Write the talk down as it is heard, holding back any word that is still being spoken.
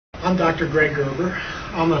I'm Dr. Greg Gerber.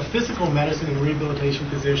 I'm a physical medicine and rehabilitation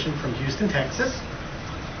physician from Houston, Texas.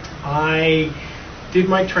 I did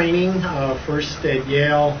my training first at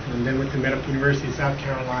Yale and then went to Medical University of South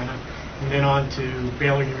Carolina and then on to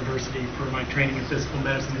Baylor University for my training in physical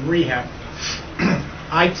medicine and rehab.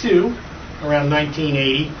 I too, around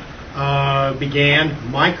 1980, began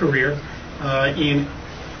my career in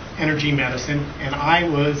energy medicine, and I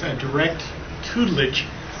was a direct tutelage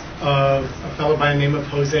of a fellow by the name of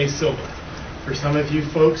Jose Silva. For some of you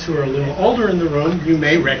folks who are a little older in the room, you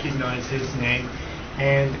may recognize his name.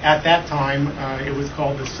 And at that time, it was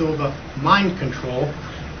called the Silva mind control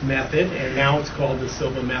method, and now it's called the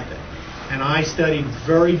Silva method. And I studied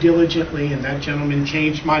very diligently, and that gentleman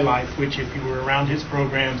changed my life, which if you were around his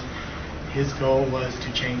programs, his goal was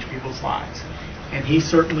to change people's lives. And he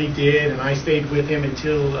certainly did, and I stayed with him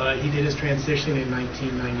until he did his transition in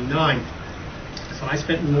 1999. So I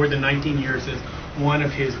spent more than 19 years as one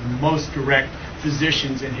of his most direct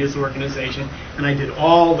physicians in his organization, and I did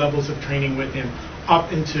all levels of training with him,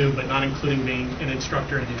 up into, but not including being an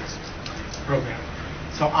instructor in his program.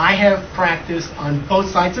 So I have practiced on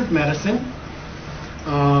both sides of medicine,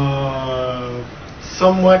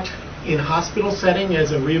 somewhat in hospital setting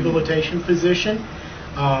as a rehabilitation physician,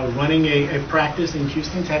 running a practice in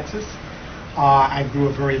Houston, Texas. I grew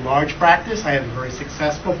a very large practice. I have a very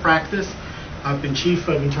successful practice. I've been chief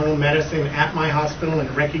of internal medicine at my hospital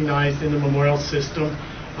and recognized in the Memorial System,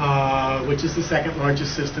 which is the second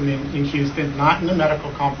largest system in Houston, not in the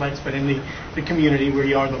medical complex, but in the community, where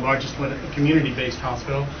you are the largest community-based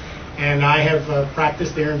hospital. And I have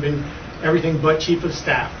practiced there and been everything but chief of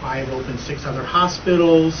staff. I have opened 6 other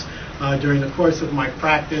hospitals during the course of my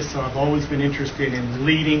practice, so I've always been interested in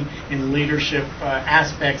leading and leadership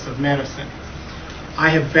aspects of medicine. I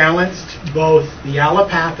have balanced both the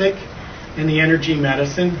allopathic and the energy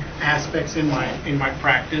medicine aspects in my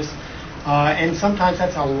practice, and sometimes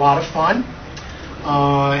that's a lot of fun,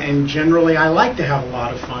 and generally I like to have a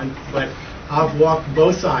lot of fun, but I've walked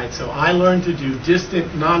both sides. So I learned to do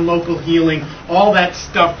distant, non-local healing, all that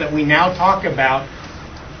stuff that we now talk about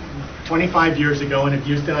 25 years ago, and have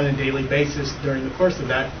used it on a daily basis during the course of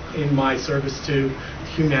that in my service to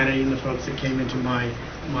humanity and the folks that came into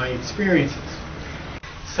my experiences.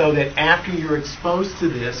 So that after you're exposed to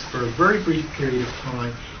this for a very brief period of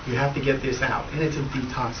time, you have to get this out. And it's a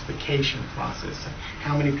detoxification process.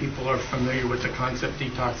 How many people are familiar with the concept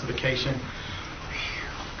detoxification?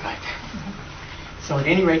 Good. So at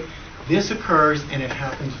any rate, this occurs and it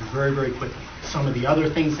happens very, very quickly. Some of the other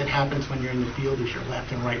things that happens when you're in the field is your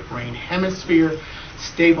left and right brain hemisphere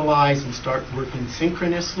stabilize and start working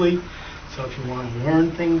synchronously. So if you want to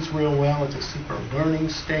learn things real well, it's a super learning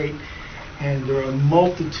state. And there are a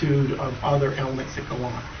multitude of other elements that go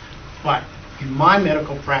on. But in my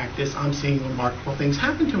medical practice, I'm seeing remarkable things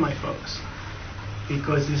happen to my folks,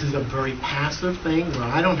 because this is a very passive thing where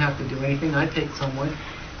I don't have to do anything. I take someone,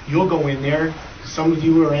 you'll go in there. Some of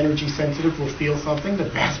you who are energy sensitive will feel something. The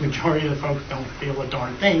vast majority of the folks don't feel a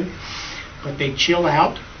darn thing, but they chill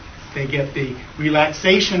out. They get the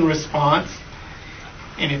relaxation response,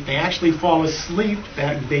 and if they actually fall asleep,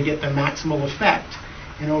 that they get the maximal effect.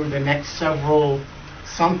 And over the next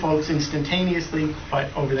some folks instantaneously,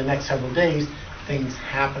 but over the next several days, things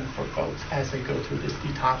happen for folks as they go through this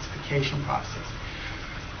detoxification process.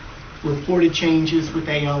 Reported changes with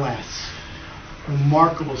ALS,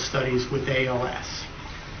 remarkable studies with ALS.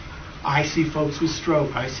 I see folks with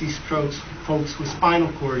stroke. I see folks with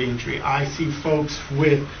spinal cord injury. I see folks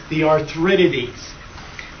with the arthritides.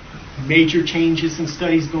 Major changes in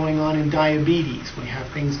studies going on in diabetes. We have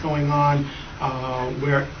things going on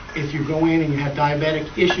where if you go in and you have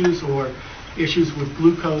diabetic issues or issues with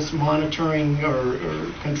glucose monitoring or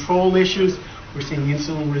control issues, we're seeing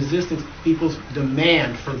insulin resistance. People's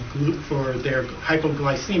demand for their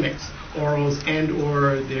hypoglycemics, orals, and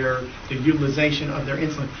or the utilization of their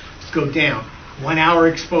insulin go down. 1 hour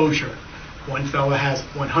exposure. One fellow has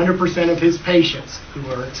 100% of his patients who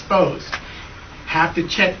are exposed have to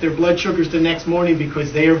check their blood sugars the next morning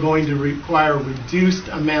because they are going to require reduced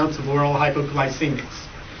amounts of oral hypoglycemics.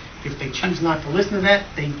 If they choose not to listen to that,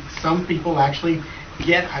 some people actually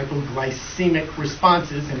get hypoglycemic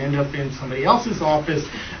responses and end up in somebody else's office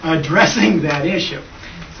addressing that issue.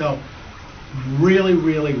 So really,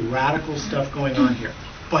 really radical stuff going on here.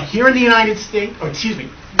 But here in the United States,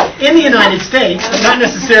 in the United States, not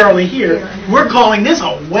necessarily here, we're calling this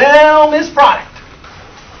a wellness product.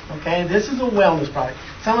 Okay, this is a wellness product.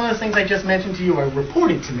 Some of those things I just mentioned to you are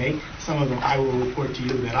reported to me. Some of them I will report to you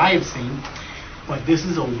that I have seen. But this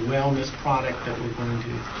is a wellness product that we're going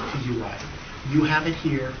to utilize. You have it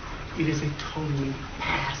here. It is a totally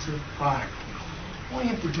passive product. All you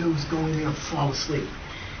have to do is go in there and fall asleep.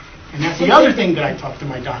 And that's the other thing that I talk to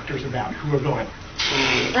my doctors about, who are going,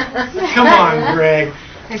 come on, Greg.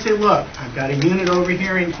 I say, look, I've got a unit over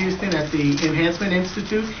here in Houston at the Enhancement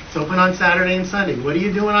Institute. It's open on Saturday and Sunday. What are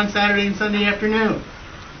you doing on Saturday and Sunday afternoon?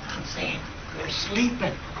 I'm saying, they're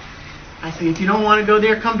sleeping. I say, if you don't want to go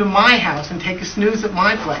there, come to my house and take a snooze at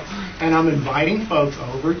my place. And I'm inviting folks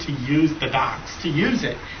over to use the docs, to use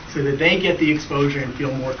it, so that they get the exposure and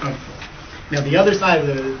feel more comfortable. Now, the other side of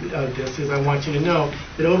this is I want you to know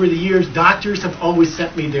that over the years, doctors have always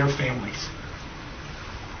sent me their families.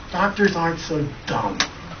 Doctors aren't so dumb,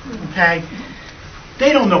 okay?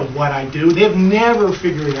 They don't know what I do. They've never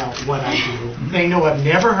figured out what I do. They know I've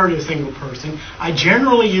never hurt a single person. I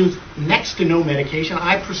generally use next to no medication.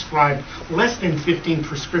 I prescribe less than 15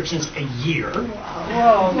 prescriptions a year.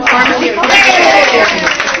 Whoa.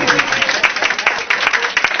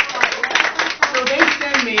 So they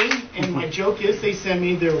send me, and my joke is they send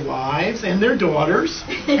me their wives and their daughters,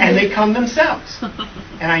 and they come themselves.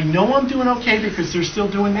 And I know I'm doing okay because they're still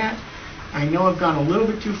doing that. I know I've gone a little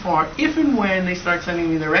bit too far. If and when they start sending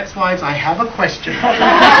me their ex-wives, I have a question.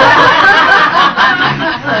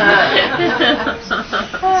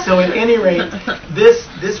 So at any rate,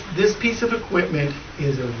 this piece of equipment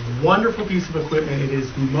is a wonderful piece of equipment. It is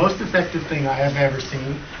the most effective thing I have ever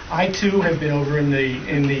seen. I too have been over in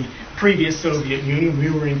the previous Soviet Union. We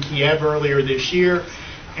were in Kiev earlier this year,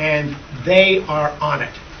 and they are on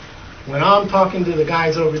it. When I'm talking to the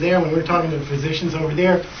guys over there, when we're talking to the physicians over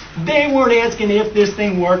there, they weren't asking if this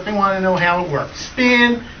thing worked. They want to know how it works.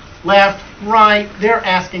 Spin, left, right. They're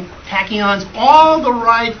asking tachyons all the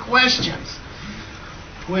right questions,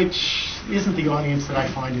 which isn't the audience that I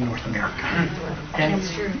find in North America. Okay?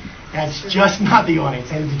 That's true. That's just not the audience.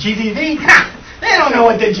 And the GDV, they don't know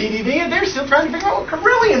what the GDV is. They're still trying to figure out what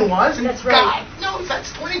Carillion was. And That's right. God knows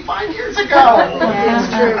that's 25 years ago. That's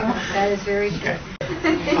true. That is very true. Okay.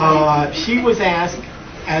 She was asked,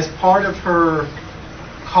 as part of her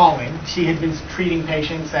calling, she had been treating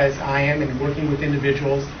patients as I am and working with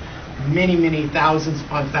individuals, many, many thousands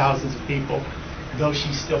upon thousands of people, though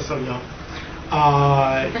she's still so young.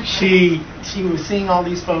 She was seeing all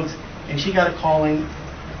these folks, and she got a calling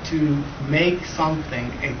to make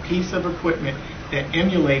something, a piece of equipment that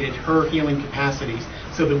emulated her healing capacities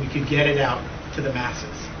so that we could get it out to the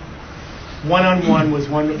masses. One-on-one was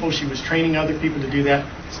wonderful. She was training other people to do that.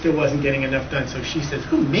 Still wasn't getting enough done. So she says,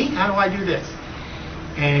 who, me? How do I do this?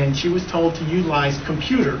 And she was told to utilize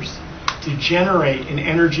computers to generate an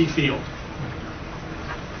energy field.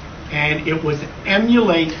 And it was to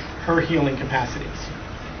emulate her healing capacities.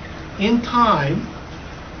 In time,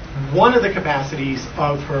 one of the capacities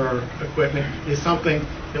of her equipment is something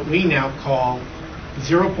that we now call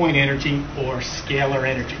zero-point energy or scalar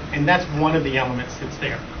energy. And that's one of the elements that's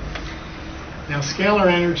there. Now, scalar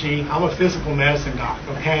energy, I'm a physical medicine doc,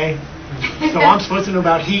 okay? So I'm supposed to know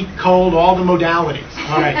about heat, cold, all the modalities.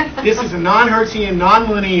 All right. This is a non-Hertzian,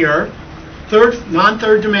 non-linear,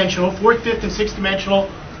 non-third dimensional, fourth, fifth, and sixth dimensional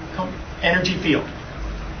energy field.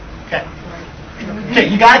 Okay. Okay,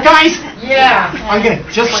 you got it, guys? Yeah. I'm going to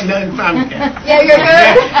just like that. Yeah, you're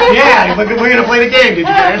good? Yeah, we're going to play the game. Did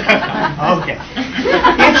you get it? Okay.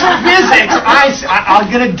 It's physics. I'm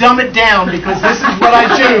going to dumb it down because this is what I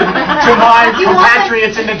do to my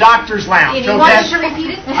compatriots in the doctor's lounge. You want us to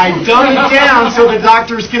repeat it? I dumb it down so the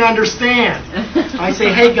doctors can understand. I say,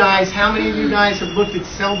 hey guys, how many of you guys have looked at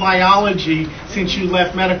cell biology since you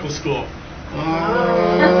left medical school?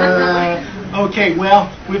 Okay, well,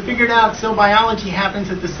 we figured out cell biology happens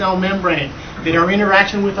at the cell membrane, that our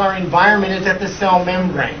interaction with our environment is at the cell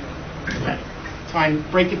membrane. Okay. So I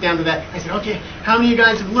break it down to that. I said, okay, how many of you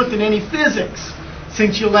guys have looked at any physics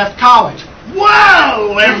since you left college?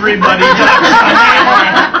 Whoa! Everybody does.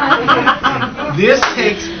 This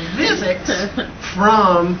takes physics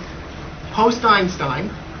from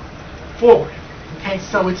post-Einstein forward. Okay,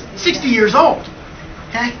 so it's 60 years old.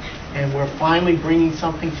 Okay? And we're finally bringing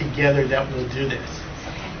something together that will do this.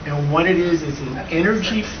 And what it is an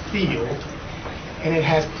energy field, and it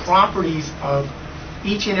has properties of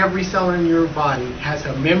each and every cell in your body has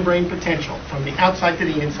a membrane potential from the outside to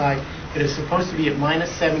the inside that is supposed to be at minus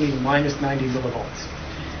 70 to minus 90 millivolts.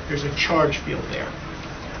 There's a charge field there.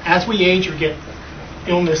 As we age or get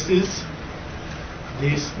illnesses,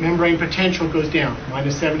 this membrane potential goes down.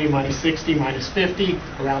 Minus 70, minus 60, minus 50.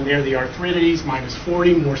 Around there, the arthritis, minus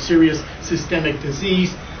 40, more serious systemic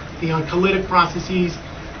disease. The oncolytic processes,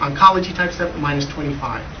 oncology type stuff, minus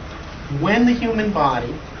 25. When the human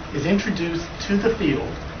body is introduced to the field,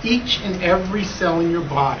 each and every cell in your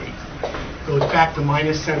body goes back to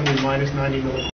minus 70, minus 90 millivolts.